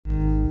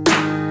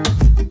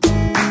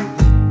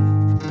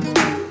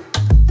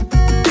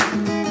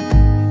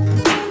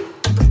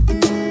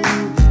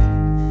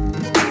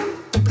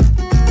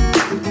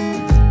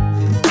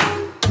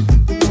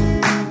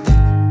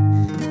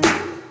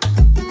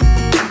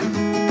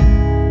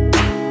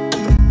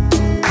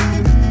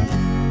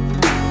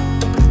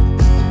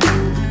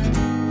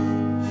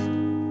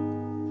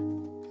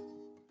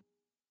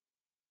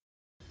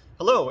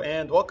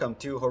welcome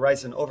to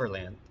Horizon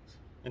Overland.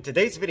 In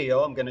today's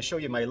video, I'm going to show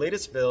you my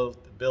latest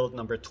build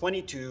number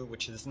 22,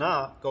 which is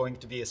not going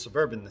to be a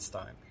Suburban this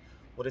time.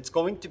 What it's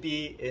going to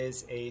be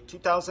is a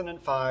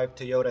 2005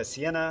 Toyota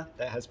Sienna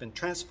that has been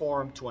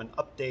transformed to an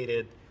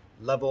updated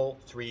level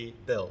 3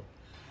 build.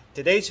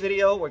 Today's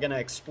video, we're going to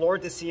explore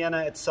the Sienna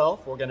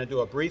itself. We're going to do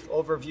a brief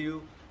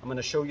overview. I'm going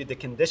to show you the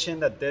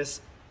condition that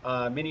this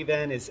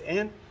minivan is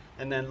in.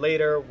 And then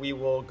later we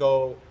will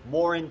go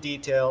more in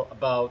detail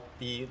about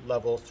the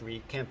level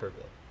 3 camper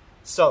build.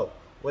 So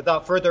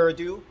without further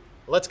ado,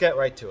 let's get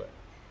right to it.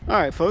 All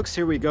right, folks,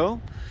 here we go.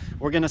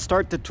 We're going to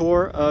start the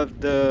tour of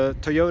the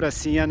Toyota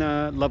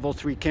Sienna level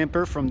 3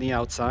 camper from the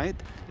outside.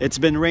 It's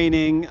been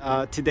raining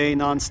today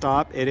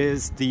nonstop. It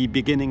is the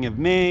beginning of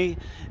May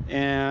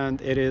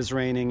and it is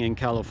raining in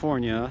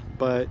California,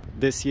 but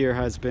this year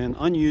has been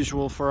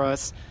unusual for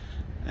us.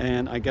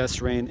 And I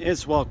guess rain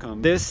is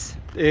welcome. This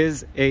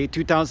is a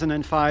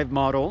 2005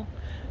 model.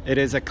 It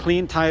is a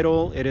clean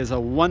title. It is a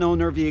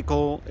one-owner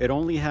vehicle. It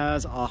only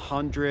has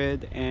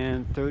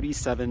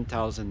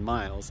 137,000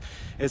 miles.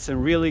 It's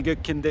in really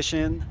good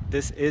condition.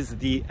 This is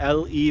the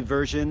LE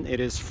version. It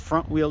is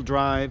front-wheel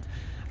drive.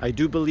 I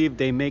do believe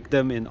they make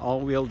them in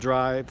all-wheel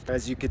drive.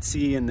 As you could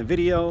see in the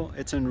video,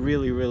 it's in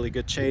really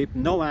good shape.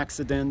 No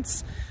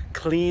accidents,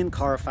 clean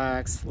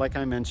Carfax. Like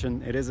I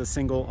mentioned, it is a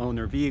single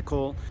owner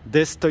vehicle.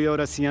 This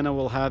Toyota Sienna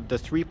will have the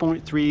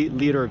 3.3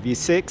 liter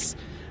V6.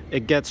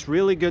 It gets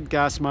really good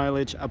gas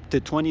mileage, up to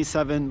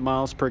 27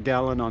 miles per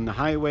gallon on the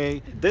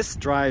highway. This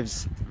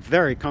drives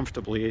very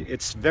comfortably.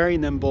 It's very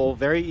nimble,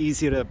 very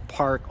easy to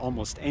park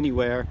almost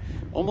anywhere.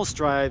 Almost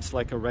drives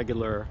like a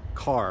regular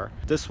car.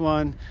 This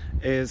one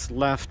is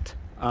left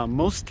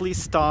mostly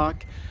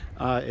stock.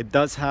 It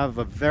does have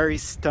a very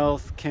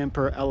stealth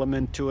camper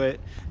element to it.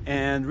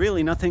 And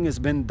really nothing has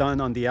been done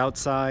on the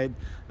outside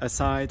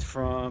aside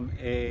from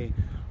a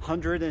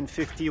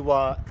 150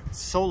 watt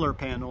solar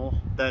panel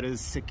that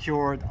is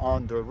secured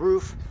on the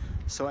roof.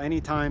 So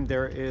anytime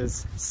there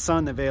is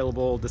sun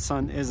available, the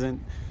sun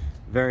isn't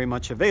very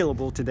much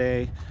available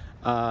today,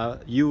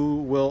 you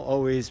will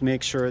always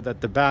make sure that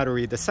the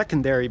battery, the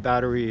secondary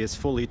battery, is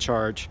fully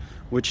charged,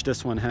 which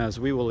this one has.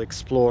 We will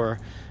explore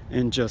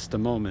in just a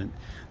moment.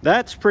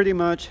 That's pretty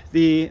much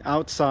the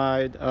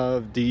outside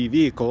of the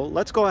vehicle.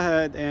 Let's go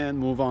ahead and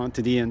move on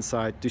to the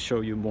inside to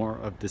show you more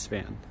of this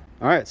van.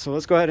 All right, so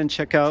let's go ahead and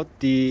check out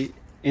the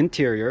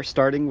interior,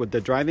 starting with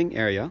the driving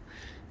area.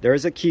 There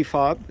is a key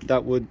fob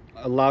that would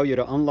allow you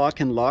to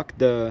unlock and lock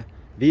the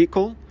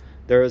vehicle.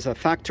 There is a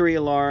factory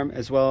alarm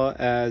as well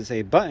as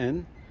a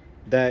button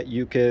that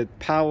you could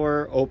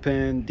power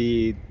open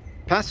the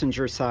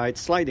passenger side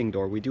sliding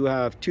door. We do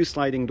have two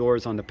sliding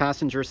doors on the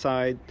passenger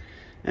side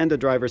and the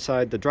driver's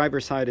side. The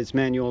driver's side is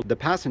manual. The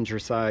passenger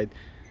side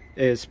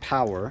is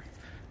power.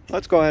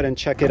 Let's go ahead and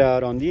check it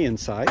out on the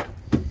inside.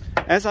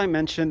 As I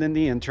mentioned in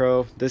the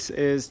intro, this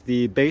is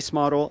the base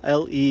model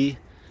LE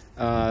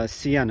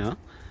Sienna,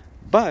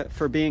 but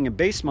for being a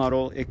base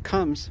model, it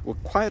comes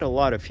with quite a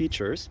lot of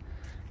features.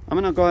 I'm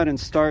going to go ahead and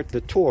start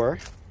the tour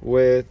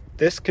with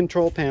this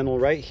control panel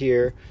right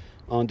here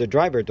on the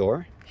driver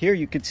door. Here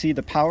you could see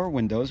the power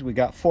windows. We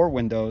got 4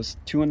 windows,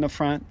 2 in the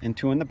front and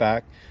 2 in the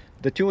back.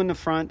 The 2 in the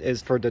front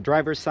is for the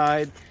driver's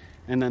side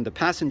and then the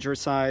passenger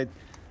side.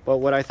 But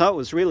what I thought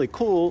was really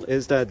cool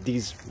is that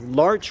these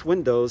large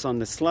windows on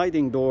the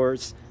sliding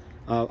doors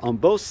on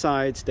both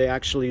sides, they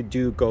actually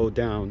do go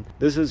down.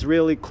 This is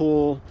really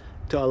cool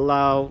to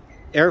allow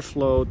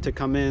airflow to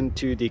come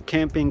into the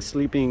camping,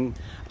 sleeping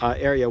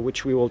area,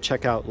 which we will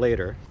check out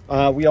later.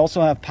 We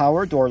also have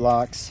power door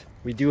locks.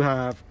 We do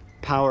have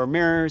power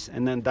mirrors,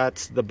 and then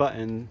that's the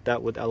button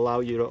that would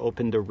allow you to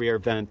open the rear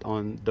vent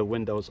on the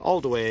windows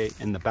all the way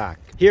in the back.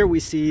 Here we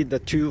see the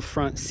 2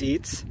 front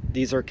seats.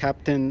 These are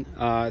captain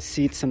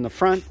seats in the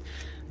front.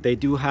 They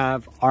do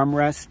have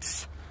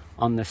armrests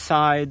on the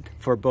side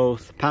for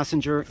both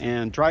passenger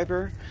and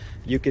driver.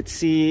 You could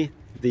see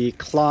the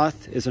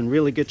cloth is in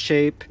really good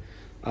shape,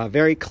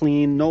 very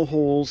clean, no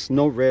holes,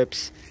 no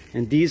rips,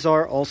 and these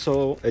are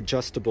also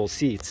adjustable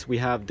seats. We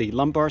have the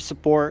lumbar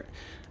support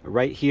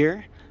right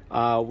here.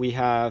 We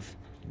have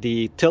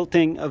the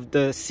tilting of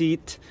the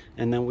seat,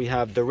 and then we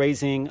have the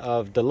raising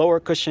of the lower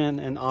cushion,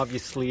 and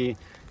obviously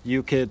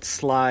you could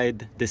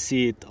slide the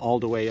seat all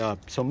the way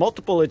up. So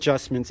multiple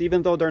adjustments.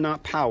 Even though they're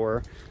not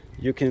power,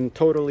 you can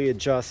totally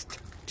adjust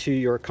to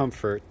your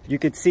comfort. You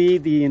could see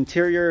the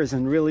interior is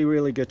in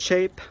really good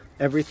shape.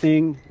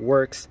 Everything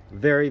works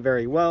very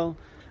well.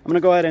 I'm going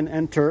to go ahead and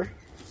enter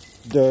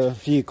the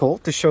vehicle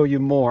to show you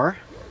more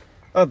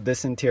of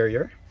this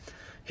interior.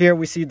 Here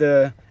we see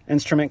the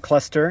instrument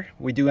cluster.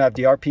 We do have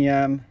the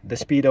RPM, the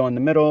speedo in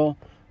the middle,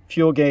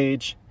 fuel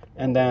gauge,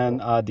 and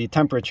then the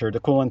temperature, the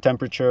coolant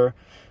temperature.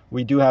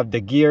 We do have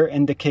the gear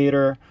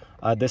indicator.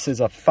 This is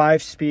a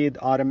 5-speed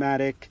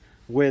automatic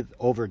with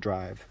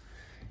overdrive.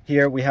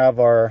 Here we have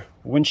our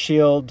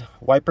windshield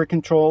wiper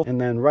control,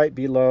 and then right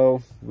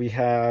below we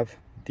have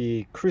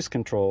the cruise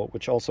control,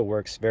 which also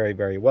works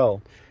very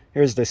well.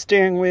 Here's the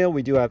steering wheel.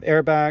 We do have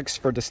airbags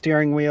for the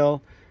steering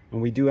wheel.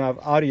 And we do have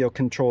audio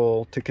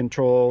control to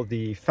control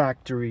the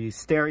factory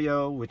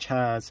stereo, which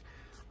has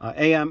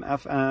AM,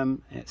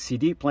 FM,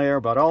 CD player,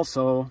 but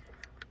also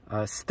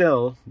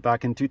still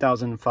back in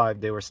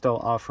 2005 they were still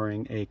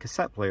offering a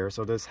cassette player,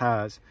 so this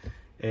has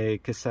a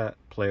cassette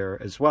player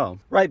as well.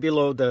 Right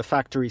below the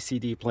factory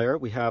CD player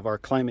we have our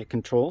climate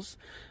controls.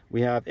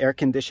 We have air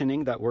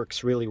conditioning that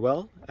works really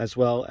well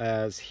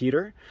as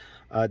heater.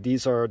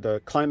 These are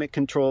the climate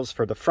controls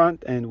for the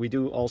front, and we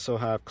do also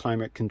have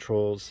climate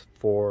controls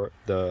for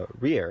the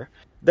rear.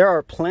 There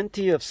are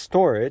plenty of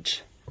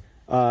storage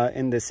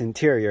in this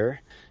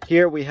interior.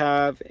 Here we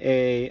have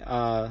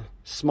a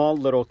small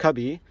little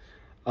cubby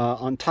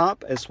on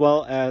top as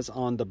well as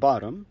on the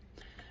bottom.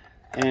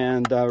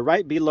 And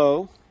right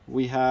below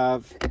we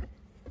have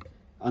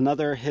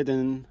another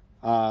hidden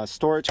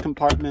storage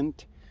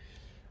compartment.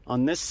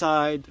 On this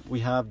side we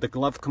have the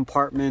glove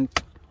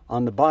compartment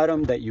on the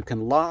bottom that you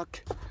can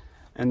lock,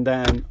 and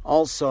then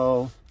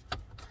also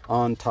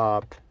on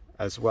top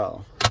as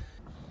well.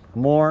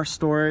 More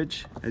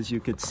storage, as you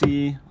could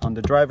see, on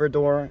the driver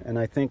door, and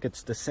I think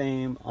it's the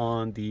same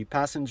on the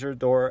passenger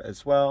door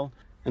as well.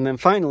 And then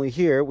finally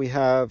here we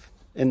have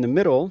in the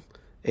middle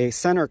a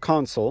center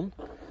console,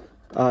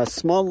 a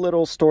small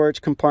little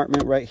storage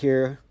compartment right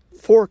here,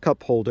 4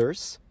 cup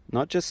holders,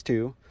 not just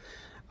 2,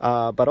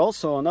 but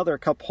also another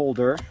cup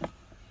holder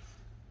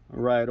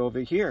right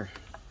over here.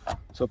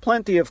 So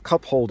plenty of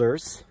cup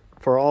holders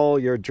for all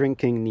your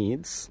drinking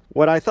needs.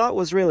 What I thought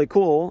was really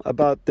cool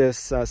about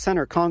this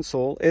center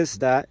console is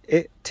that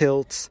it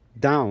tilts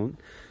down.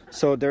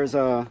 So there's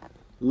a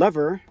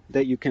lever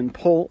that you can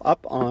pull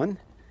up on,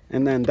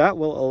 and then that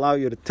will allow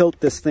you to tilt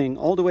this thing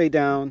all the way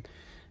down.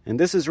 And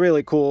this is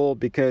really cool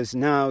because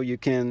now you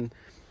can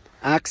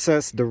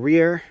access the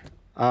rear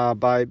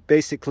by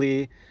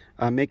basically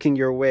making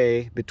your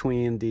way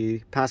between the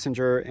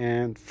passenger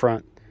and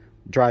front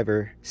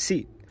driver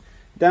seat.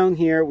 Down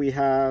here we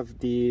have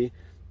the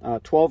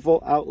 12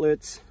 volt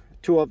outlets,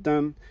 2 of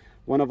them.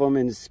 One of them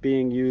is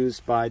being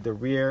used by the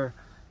rear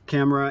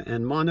camera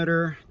and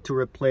monitor to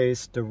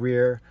replace the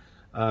rear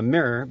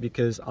mirror,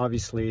 because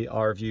obviously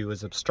our view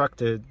is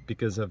obstructed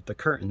because of the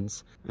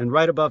curtains. And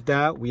right above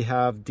that we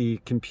have the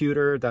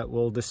computer that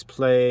will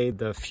display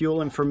the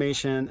fuel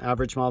information,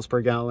 average miles per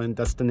gallon,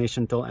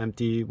 destination till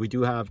empty. We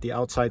do have the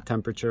outside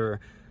temperature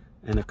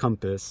and a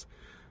compass.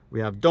 We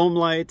have dome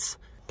lights,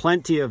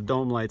 plenty of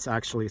dome lights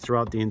actually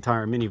throughout the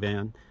entire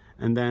minivan.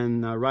 And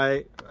then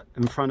right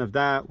in front of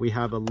that we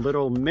have a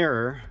little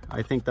mirror.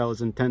 I think that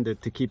was intended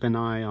to keep an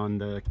eye on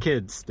the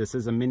kids. This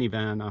is a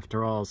minivan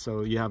after all,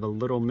 so you have a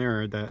little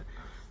mirror that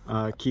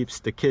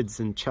keeps the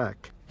kids in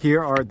check.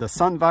 Here are the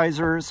sun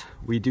visors.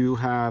 We do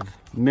have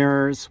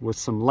mirrors with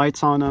some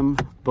lights on them,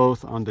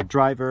 both on the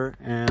driver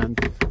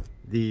and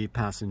the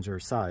passenger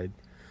side.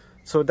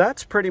 So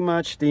that's pretty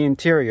much the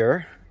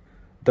interior,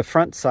 the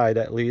front side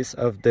at least,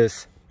 of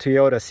this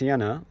Toyota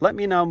Sienna. Let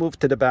me now move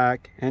to the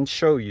back and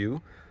show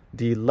you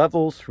the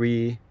level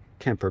 3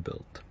 camper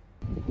build.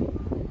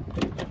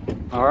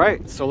 All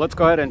right, so let's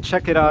go ahead and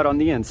check it out on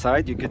the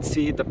inside. You can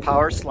see the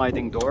power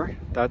sliding door.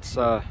 That's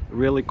a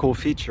really cool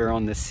feature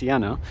on this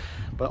Sienna.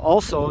 But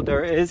also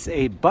there is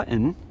a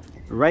button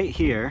right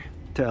here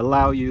to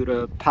allow you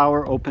to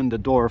power open the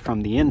door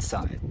from the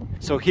inside.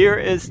 So here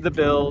is the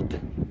build.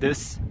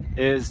 This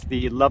is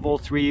the level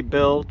 3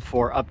 build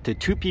for up to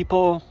 2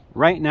 people.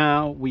 Right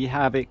now we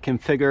have it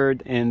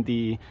configured in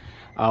the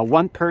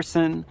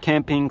 1-person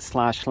camping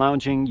 /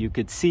 lounging. You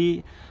could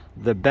see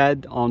the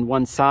bed on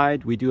one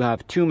side. We do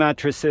have 2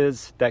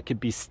 mattresses that could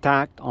be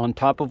stacked on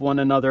top of one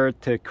another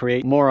to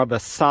create more of a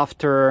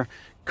softer,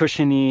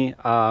 cushiony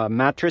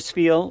mattress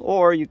feel,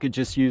 or you could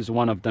just use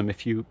one of them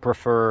if you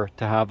prefer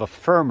to have a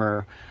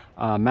firmer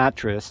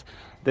mattress.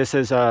 This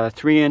is a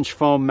 3-inch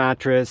foam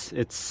mattress.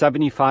 It's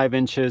 75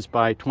 inches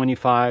by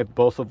 25,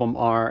 both of them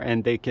are,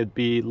 and they could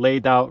be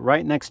laid out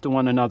right next to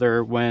one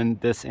another when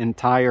this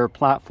entire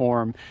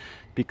platform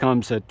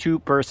becomes a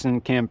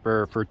 2-person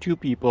camper for 2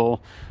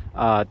 people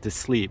to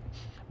sleep.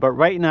 But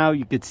right now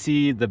you could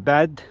see the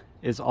bed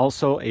is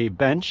also a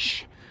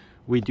bench.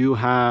 We do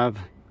have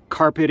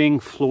carpeting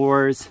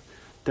floors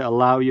to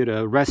allow you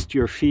to rest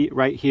your feet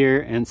right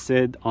here and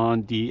sit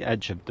on the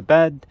edge of the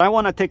bed. I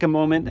want to take a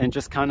moment and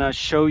just kind of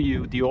show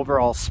you the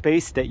overall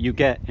space that you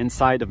get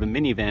inside of a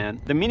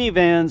minivan. The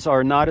minivans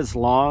are not as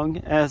long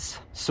as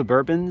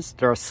Suburbans.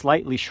 They're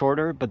slightly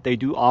shorter, but they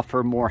do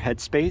offer more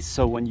headspace.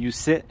 So when you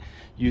sit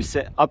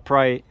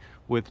upright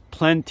with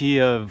plenty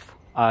of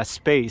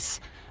space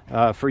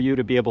for you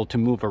to be able to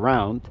move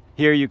around.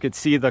 Here you could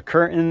see the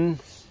curtain.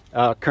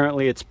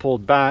 Currently it's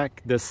pulled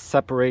back. This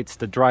separates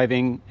the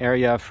driving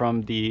area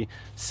from the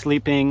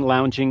sleeping,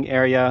 lounging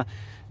area.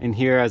 And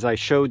here, as I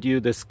showed you,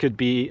 this could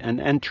be an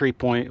entry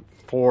point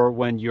for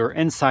when you're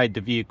inside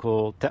the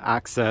vehicle to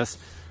access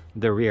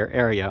the rear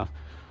area.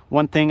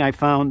 One thing I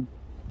found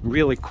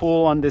really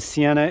cool on this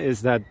Sienna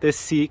is that this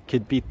seat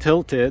could be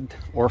tilted,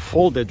 or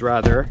folded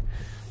rather,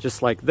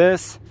 just like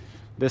this.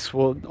 This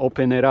will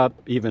open it up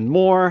even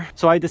more.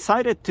 So I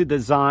decided to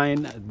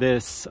design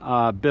this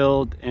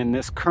build in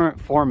this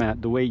current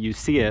format, the way you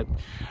see it,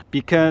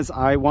 because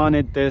I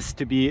wanted this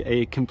to be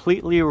a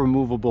completely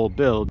removable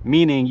build,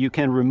 meaning you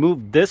can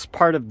remove this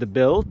part of the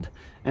build,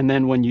 and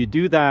then when you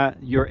do that,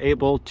 you're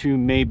able to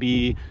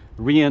maybe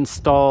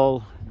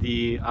reinstall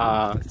the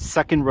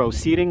second row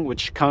seating,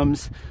 which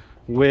comes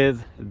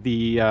with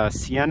the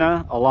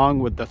Sienna along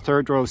with the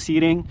third row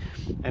seating,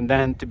 and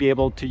then to be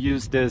able to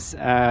use this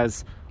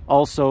as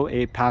also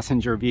a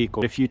passenger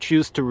vehicle. If you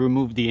choose to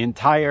remove the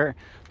entire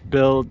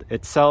build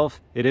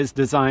itself, it is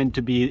designed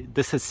to be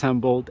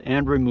disassembled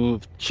and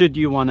removed should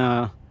you want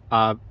to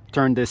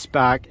turn this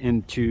back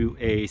into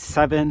a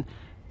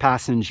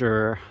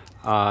 7-passenger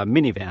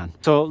minivan.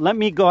 So let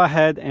me go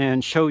ahead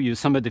and show you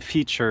some of the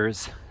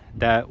features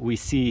that we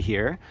see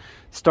here,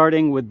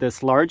 starting with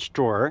this large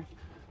drawer.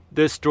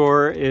 This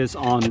drawer is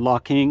on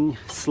locking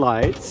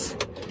slides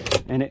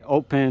and it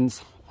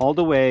opens all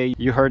the way.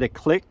 You heard it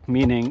click,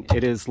 meaning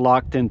it is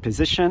locked in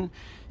position.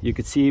 You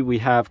can see we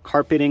have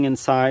carpeting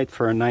inside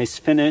for a nice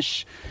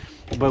finish,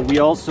 but we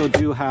also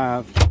do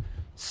have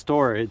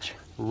storage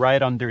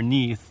right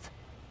underneath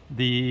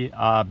the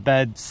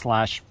bed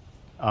slash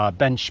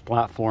bench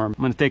platform.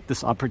 I'm going to take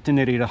this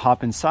opportunity to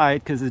hop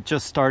inside because it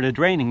just started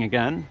raining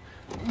again.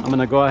 I'm going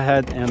to go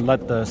ahead and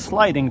let the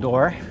sliding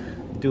door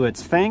do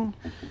its thing.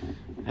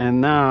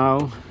 And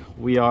now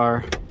we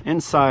are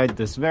inside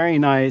this very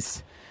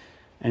nice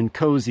and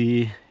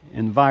cozy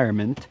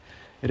environment.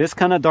 It is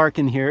kind of dark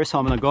in here, so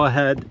I'm going to go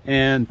ahead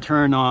and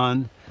turn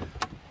on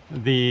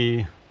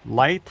the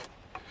light.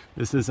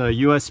 This is a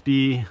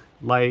USB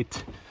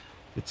light.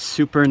 It's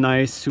super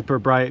nice, super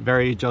bright,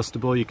 very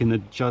adjustable. You can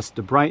adjust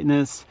the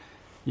brightness.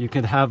 You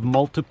can have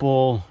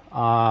multiple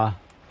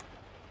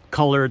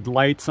colored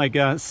lights, I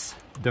guess.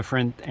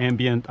 Different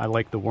ambient. I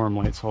like the warm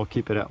light, so I'll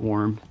keep it at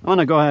warm. I want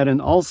to go ahead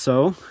and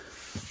also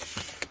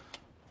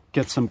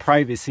get some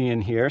privacy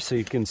in here so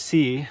you can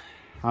see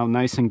how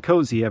nice and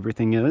cozy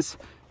everything is.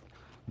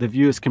 The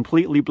view is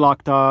completely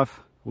blocked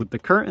off with the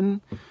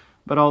curtain,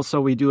 but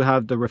also we do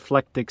have the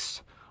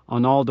reflectix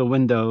on all the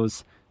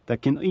windows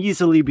that can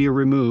easily be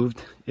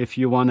removed if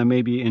you want to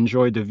maybe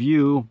enjoy the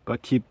view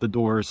but keep the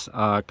doors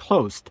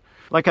closed.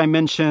 Like I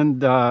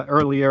mentioned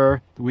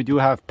earlier, we do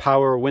have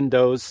power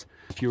windows.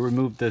 If you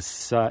remove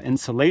this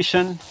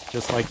insulation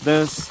just like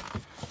this,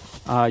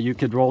 you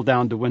could roll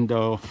down the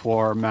window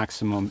for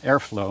maximum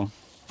airflow.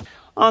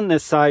 On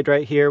this side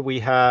right here, we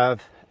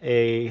have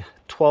a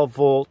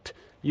 12-volt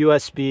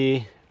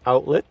USB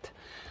outlet.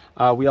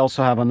 We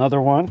also have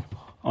another one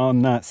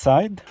on that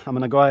side. I'm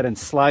going to go ahead and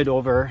slide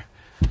over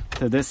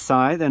to this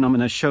side and I'm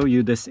going to show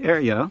you this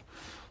area.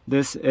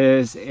 This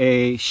is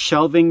a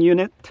shelving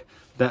unit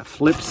that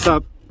flips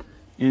up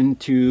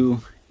into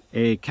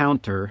a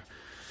counter.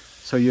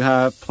 So you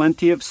have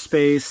plenty of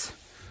space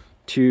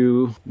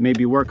to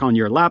maybe work on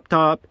your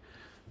laptop.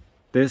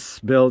 This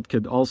build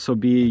could also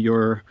be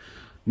your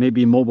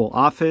maybe mobile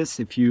office.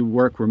 If you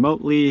work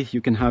remotely,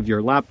 you can have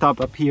your laptop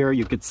up here.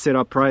 You could sit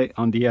upright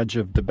on the edge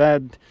of the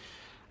bed.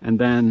 And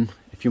then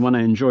if you want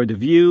to enjoy the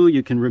view,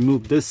 you can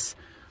remove this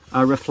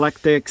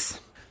reflectix.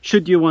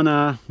 Should you want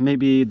to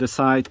maybe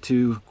decide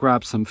to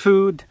grab some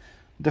food,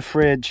 the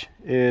fridge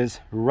is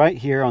right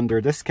here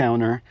under this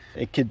counter.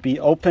 It could be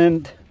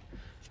opened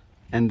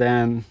and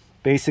then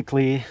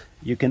basically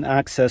you can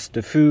access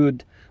the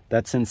food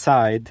that's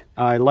inside.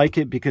 I like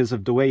it because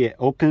of the way it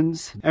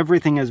opens.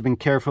 Everything has been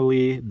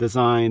carefully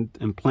designed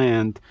and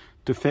planned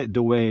to fit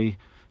the way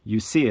you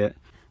see it.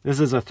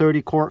 This is a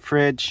 30-quart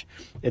fridge.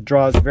 It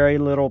draws very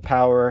little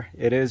power.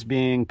 It is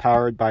being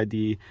powered by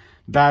the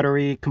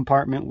battery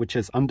compartment, which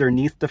is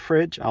underneath the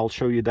fridge. I'll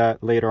show you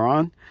that later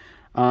on.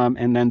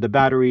 And then the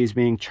battery is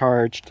being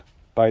charged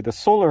by the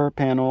solar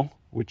panel,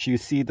 which you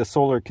see the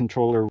solar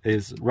controller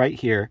is right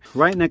here.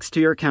 Right next to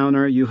your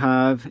counter, you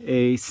have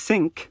a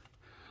sink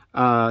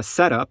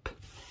setup.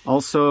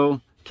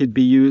 Also could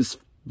be used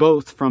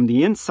both from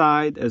the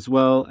inside as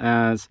well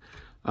as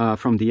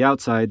from the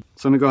outside.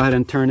 So I'm gonna go ahead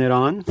and turn it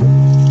on.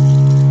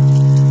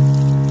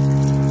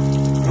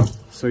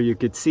 So you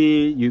could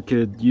see, you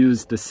could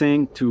use the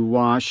sink to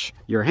wash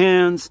your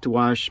hands, to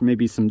wash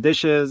maybe some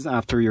dishes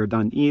after you're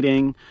done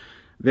eating.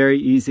 Very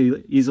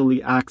easily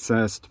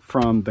accessed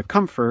from the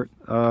comfort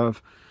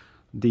of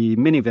the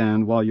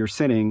minivan while you're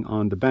sitting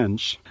on the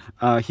bench.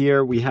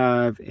 Here we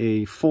have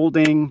a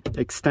folding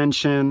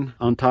extension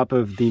on top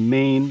of the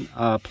main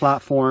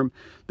platform.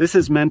 This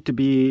is meant to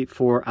be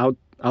for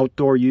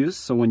outdoor use.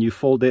 So when you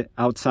fold it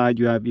outside,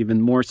 you have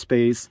even more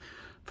space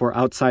for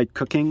outside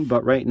cooking,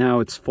 but right now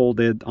it's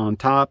folded on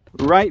top.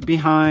 Right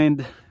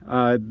behind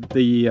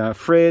the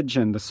fridge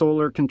and the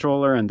solar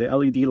controller and the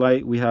LED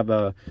light, we have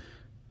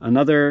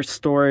another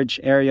storage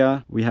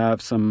area. We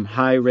have some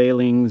high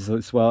railings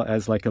as well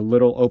as like a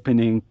little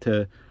opening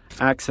to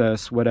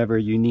access whatever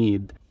you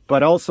need.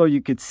 But also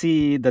you could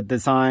see the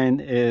design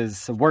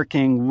is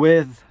working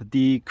with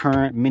the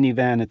current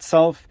minivan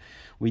itself.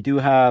 We do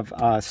have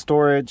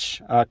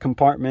storage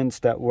compartments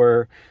that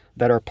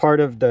are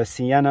part of the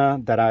Sienna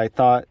that I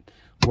thought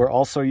were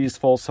also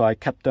useful, so I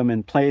kept them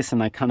in place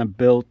and I kind of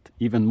built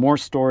even more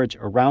storage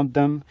around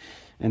them.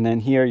 And then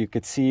here you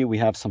could see we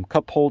have some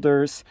cup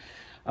holders.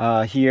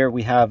 Here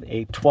we have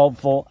a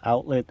 12-volt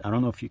outlet. I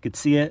don't know if you could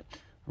see it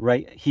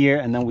right here.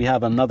 And then we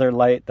have another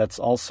light that's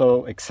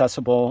also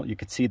accessible. You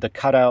could see the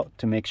cutout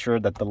to make sure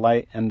that the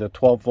light and the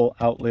 12-volt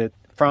outlet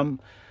from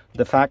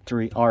the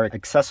factory are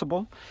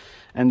accessible.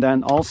 And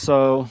then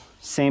also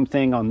same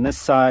thing on this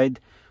side.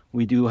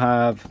 We do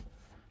have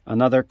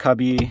another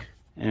cubby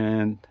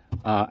and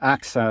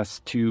access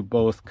to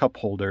both cup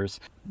holders.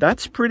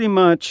 That's pretty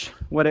much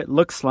what it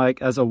looks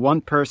like as a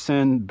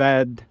one-person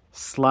bed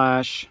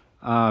slash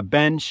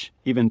bench.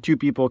 Even two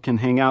people can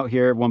hang out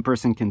here. One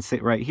person can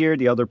sit right here,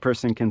 the other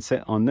person can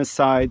sit on this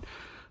side.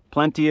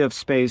 Plenty of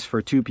space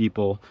for two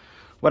people.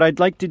 What I'd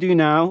like to do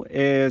now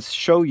is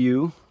show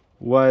you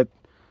what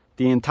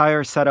the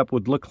entire setup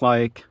would look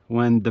like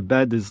when the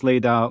bed is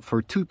laid out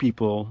for two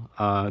people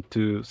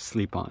to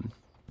sleep on.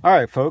 All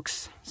right,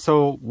 folks,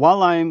 so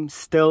while I'm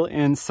still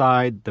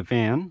inside the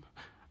van,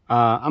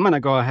 I'm gonna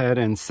go ahead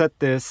and set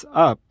this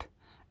up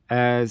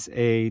as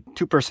a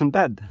two-person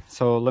bed.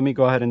 So let me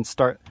go ahead and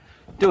start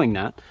doing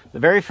that. The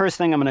very first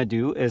thing I'm gonna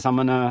do is I'm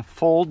gonna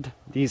fold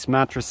these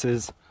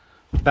mattresses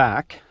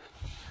back.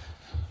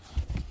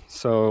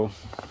 So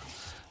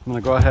I'm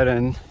gonna go ahead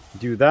and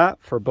do that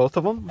for both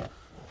of them.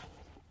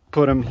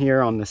 Put them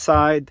here on the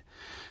side.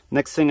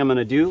 Next thing I'm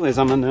gonna do is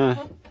I'm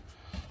gonna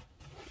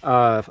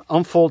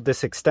unfold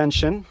this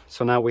extension.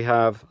 So now we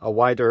have a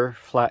wider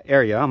flat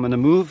area. I'm gonna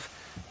move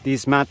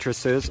these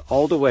mattresses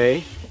all the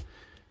way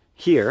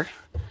here.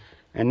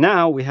 And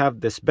now we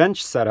have this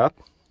bench set up.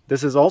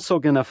 This is also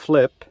gonna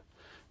flip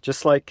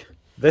just like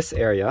this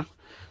area.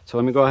 So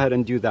let me go ahead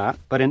and do that.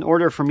 But in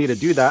order for me to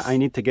do that, I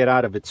need to get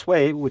out of its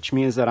way, which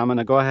means that I'm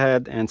gonna go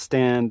ahead and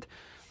stand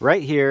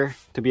right here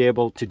to be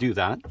able to do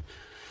that.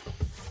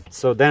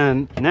 So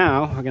then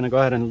now we're gonna go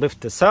ahead and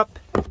lift this up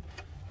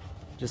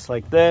just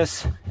like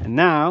this. And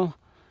now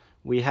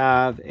we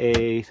have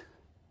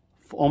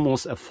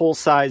almost a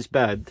full-size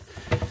bed.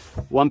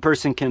 One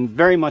person can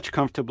very much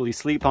comfortably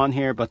sleep on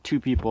here, but two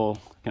people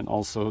can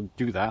also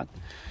do that.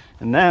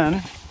 And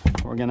then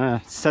we're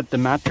gonna set the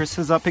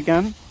mattresses up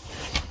again.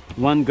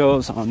 One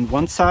goes on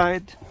one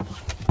side,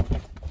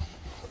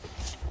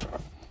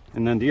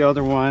 and then the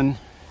other one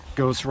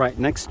goes right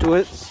next to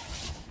it,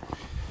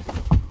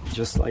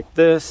 just like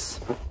this.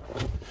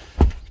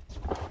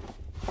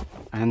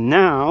 And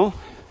now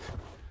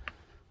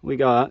we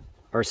got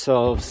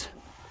ourselves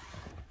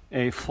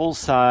a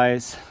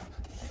full-size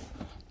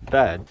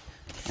bed,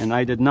 and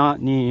I did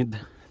not need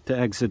to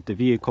exit the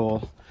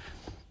vehicle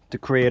to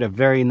create a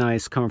very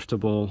nice,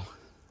 comfortable,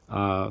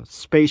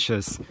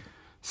 spacious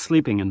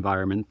sleeping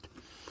environment.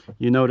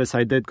 You notice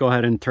I did go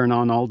ahead and turn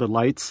on all the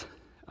lights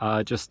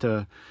just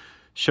to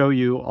show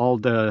you all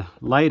the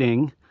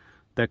lighting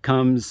that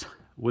comes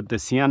with the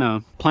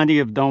Sienna. Plenty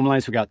of dome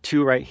lights. We got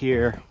two right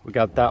here. We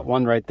got that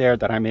one right there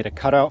that I made a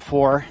cutout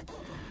for.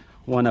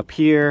 One up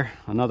here,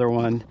 another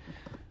one.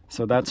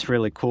 So that's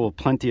really cool.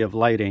 Plenty of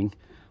lighting.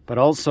 But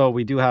also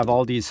we do have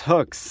all these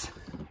hooks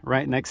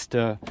right next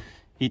to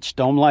each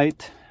dome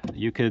light.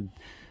 You could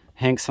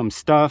hang some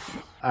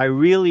stuff. I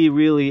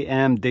really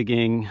am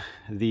digging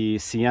the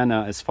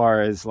Sienna as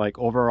far as like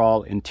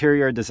overall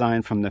interior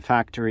design from the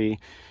factory.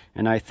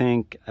 And I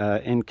think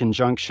in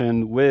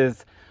conjunction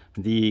with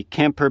the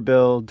camper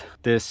build,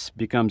 this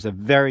becomes a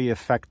very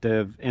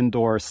effective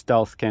indoor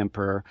stealth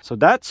camper. So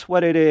that's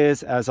what it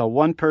is as a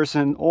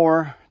one-person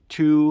or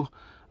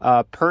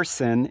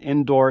two-person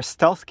indoor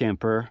stealth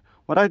camper.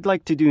 What I'd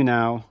like to do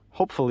now,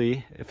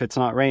 hopefully, if it's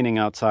not raining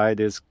outside,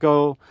 is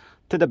go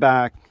to the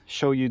back,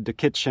 show you the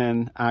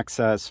kitchen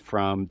access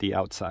from the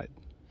outside.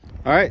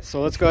 All right,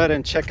 so let's go ahead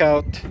and check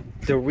out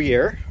the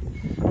rear.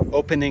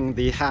 Opening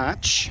the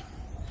hatch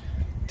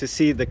to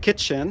see the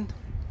kitchen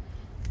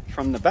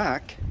from the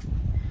back.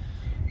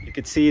 You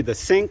could see the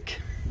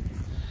sink.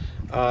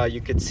 You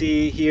could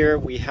see here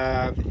we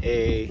have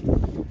a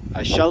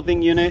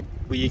shelving unit.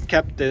 We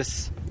kept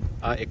this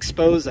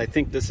exposed. I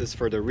think this is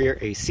for the rear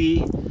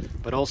AC,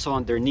 but also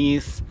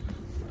underneath,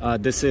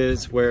 this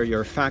is where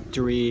your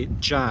factory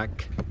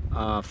jack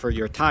for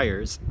your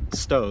tires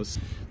stows.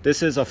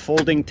 This is a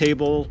folding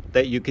table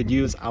that you could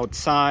use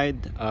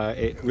outside.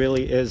 It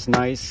really is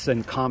nice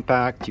and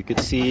compact. You could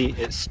see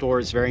it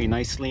stores very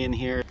nicely in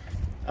here.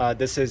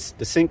 This is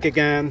the sink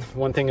again.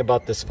 One thing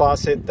about this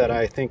faucet that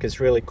I think is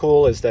really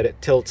cool is that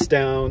it tilts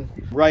down.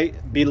 Right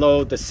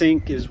below the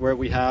sink is where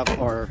we have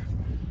our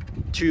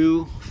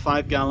two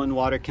 5-gallon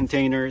water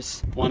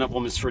containers. One of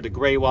them is for the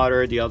gray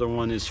water, the other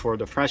one is for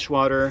the fresh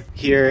water.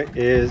 Here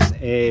is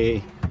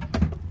a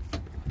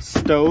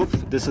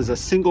stove. This is a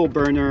single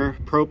burner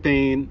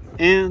propane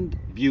and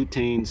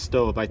butane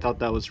stove. I thought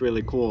that was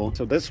really cool.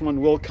 So this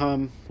one will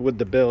come with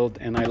the build,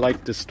 and I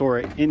like to store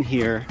it in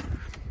here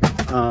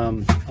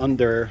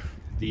under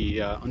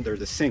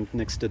the sink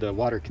next to the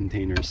water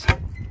containers.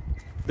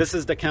 This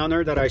is the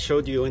counter that I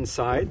showed you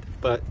inside,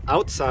 but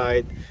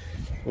outside,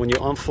 when you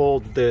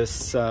unfold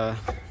this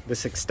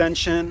this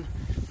extension,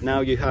 now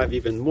you have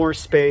even more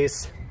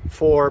space.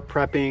 for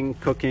prepping,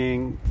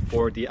 cooking,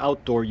 for the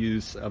outdoor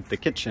use of the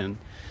kitchen.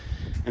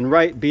 And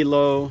right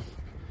below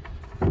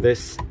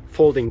this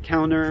folding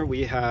counter,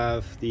 we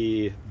have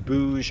the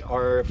Bouge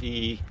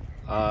RV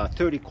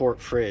 30-quart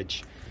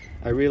fridge.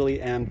 I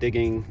really am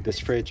digging this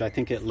fridge. I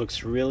think it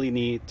looks really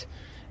neat,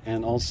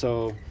 and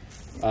also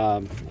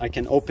I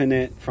can open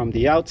it from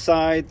the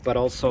outside, but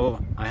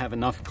also I have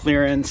enough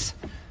clearance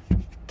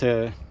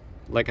to,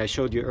 like I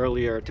showed you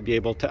earlier, to be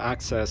able to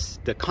access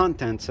the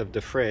contents of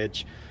the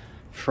fridge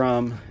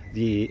from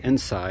the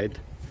inside.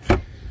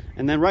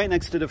 And then right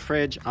next to the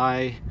fridge,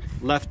 I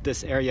left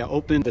this area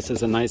open. This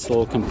is a nice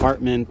little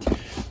compartment.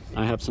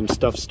 I have some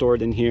stuff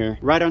stored in here.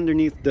 Right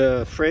underneath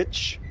the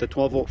fridge, the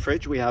 12-volt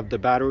fridge, we have the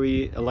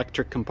battery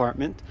electric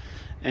compartment.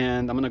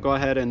 And I'm gonna go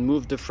ahead and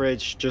move the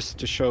fridge just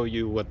to show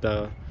you what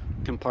the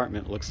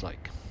compartment looks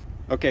like.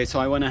 Okay, so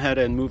I went ahead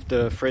and moved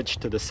the fridge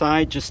to the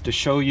side just to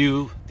show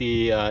you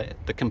the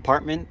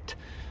compartment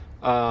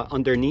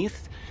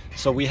underneath.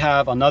 So we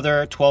have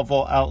another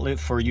 12-volt outlet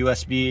for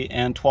USB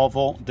and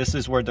 12-volt. This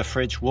is where the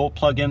fridge will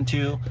plug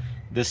into.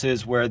 This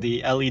is where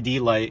the LED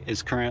light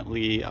is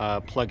currently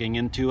plugging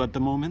into at the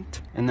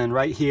moment. And then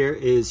right here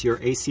is your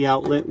AC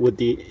outlet with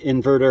the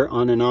inverter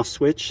on and off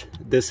switch.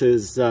 This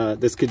is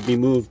this could be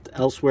moved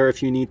elsewhere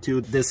if you need to.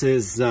 This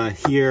is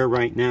here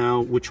right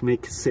now, which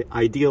makes it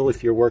ideal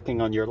if you're working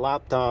on your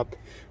laptop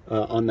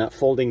on that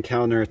folding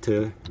counter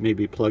to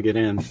maybe plug it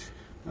in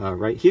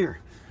right here.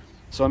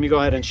 So let me go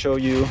ahead and show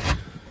you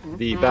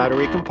the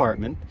battery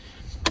compartment.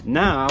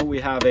 Now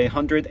we have a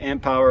 100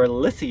 amp hour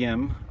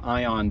lithium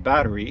ion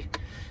battery,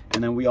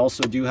 and then we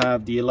also do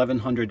have the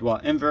 1100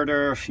 watt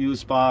inverter,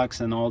 fuse box,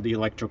 and all the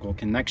electrical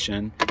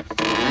connection.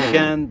 And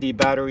again, the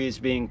battery is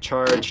being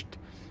charged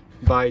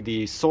by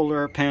the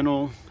solar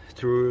panel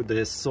through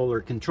this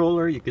solar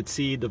controller. You could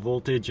see the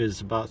voltage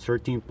is about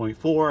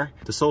 13.4.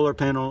 The solar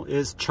panel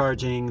is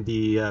charging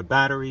the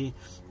battery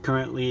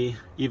currently.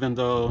 Even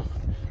though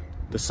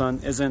the sun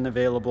isn't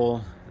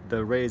available,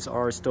 the rays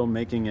are still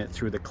making it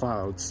through the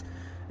clouds.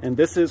 And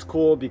this is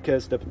cool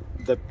because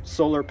the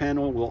solar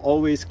panel will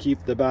always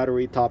keep the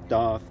battery topped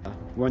off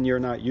when you're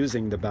not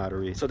using the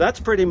battery. So that's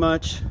pretty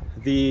much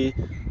the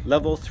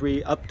level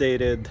 3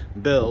 updated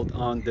build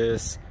on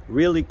this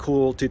really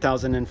cool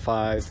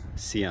 2005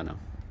 Sienna.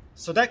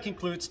 So that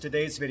concludes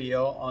today's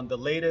video on the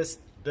latest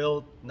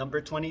build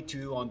number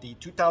 22 on the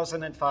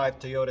 2005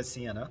 Toyota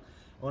Sienna.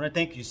 I want to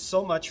thank you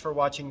so much for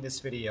watching this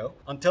video.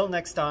 Until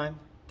next time,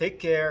 take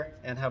care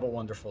and have a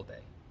wonderful day.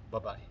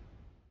 Bye-bye.